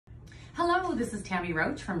Hello, this is Tammy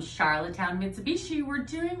Roach from Charlottetown Mitsubishi. We're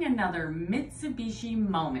doing another Mitsubishi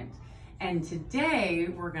moment. And today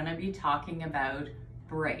we're gonna be talking about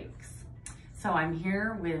brakes. So I'm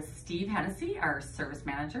here with Steve Hennessy, our service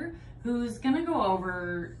manager, who's gonna go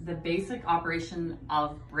over the basic operation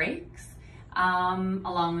of brakes,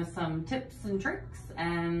 along with some tips and tricks.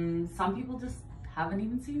 And some people just haven't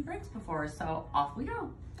even seen brakes before, so off we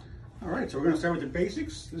go. All right, so we're gonna start with the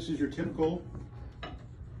basics. This is your typical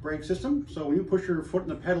brake system. So when you push your foot in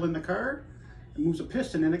the pedal in the car, it moves a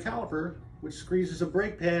piston in a caliper, which squeezes a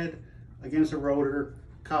brake pad against a rotor,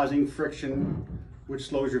 causing friction, which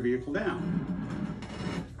slows your vehicle down.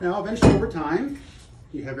 Now, eventually over time,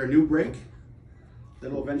 you have your new brake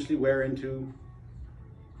that'll eventually wear into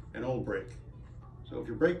an old brake. So if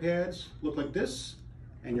your brake pads look like this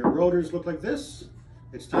and your rotors look like this,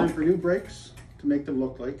 it's time for new brakes to make them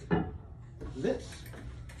look like this.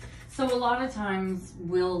 So a lot of times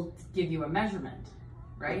we'll give you a measurement,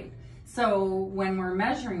 right? So when we're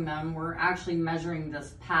measuring them, we're actually measuring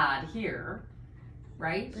this pad here,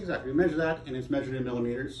 right? Exactly, we measure that and it's measured in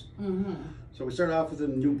millimeters. So we start off with a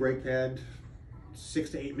new brake pad, 6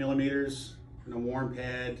 to 8 millimeters, and a worn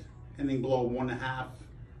pad. Anything below 1.5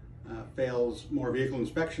 fails more vehicle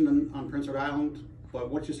inspection on Prince Edward Island. But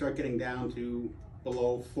once you start getting down to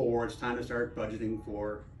below 4, it's time to start budgeting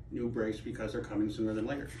for new brakes because they're coming sooner than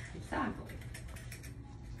later. Exactly.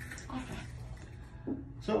 Awesome.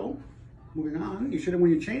 So, moving on, you should,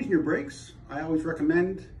 when you're changing your brakes, I always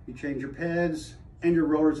recommend you change your pads and your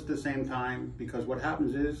rotors at the same time, because what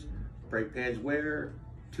happens is brake pads wear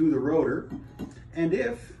to the rotor, and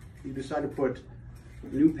if you decide to put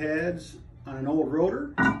new pads on an old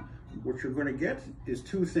rotor, what you're going to get is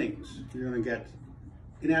two things. You're going to get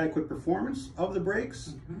inadequate performance of the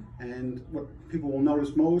brakes, and what people will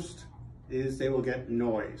notice most is they will get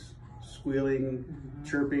noise, squealing,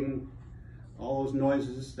 chirping, all those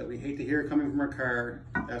noises that we hate to hear coming from our car.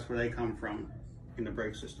 That's where they come from in the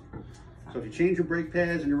brake system. So if you change your brake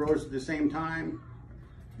pads and your rotors at the same time,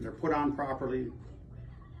 and they're put on properly,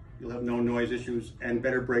 you'll have no noise issues and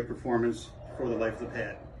better brake performance for the life of the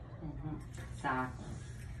pad. Exactly.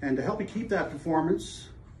 And to help you keep that performance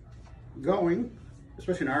going,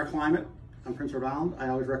 especially in our climate on Prince Edward Island, I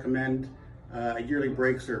always recommend a yearly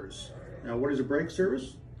brake service. Now, what is a brake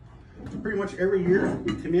service? Pretty much every year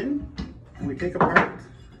we come in and we take apart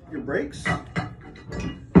your brakes,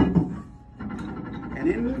 and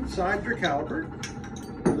inside your caliper,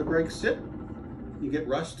 where the brakes sit, you get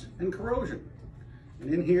rust and corrosion.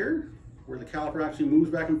 And in here, where the caliper actually moves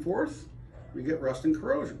back and forth, we get rust and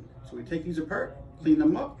corrosion. So we take these apart, clean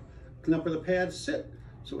them up, clean up where the pads sit,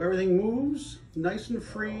 so everything moves nice and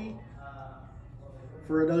free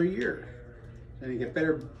for another year. Then you get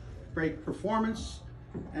better brake performance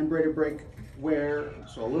and better brake wear.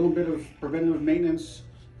 So a little bit of preventative maintenance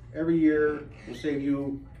every year will save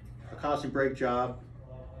you a costly brake job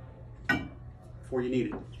before you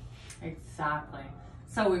need it. Exactly.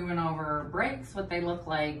 So we went over brakes, what they look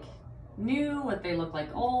like new, what they look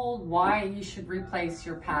like old, why you should replace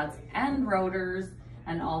your pads and rotors,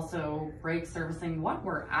 and also brake servicing, what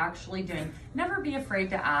we're actually doing. Never be afraid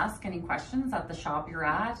to ask any questions at the shop you're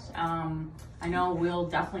at. I know we'll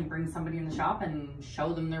definitely bring somebody in the shop and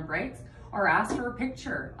show them their brakes, or ask for a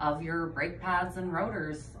picture of your brake pads and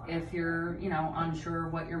rotors if you're, unsure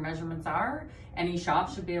what your measurements are. Any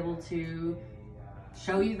shop should be able to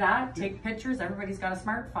show you that, take pictures. Everybody's got a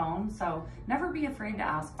smartphone, so never be afraid to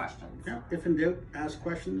ask questions. Yeah, if in doubt, ask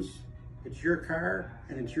questions. It's your car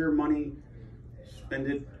and it's your money. Spend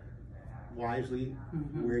it wisely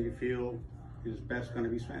where you feel is best going to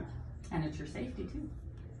be spent. And it's your safety too.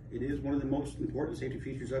 It is one of the most important safety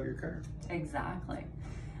features of your car. Exactly.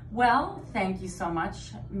 Well, thank you so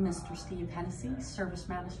much, Mr. Steve Hennessy, Service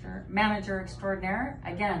Manager Extraordinaire.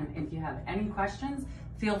 Again, if you have any questions,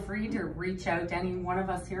 feel free to reach out to any one of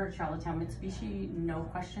us here at Charlottetown Mitsubishi. No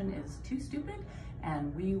question is too stupid,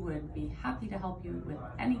 and we would be happy to help you with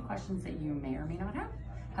any questions that you may or may not have.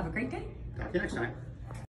 Have a great day. Talk to you next time.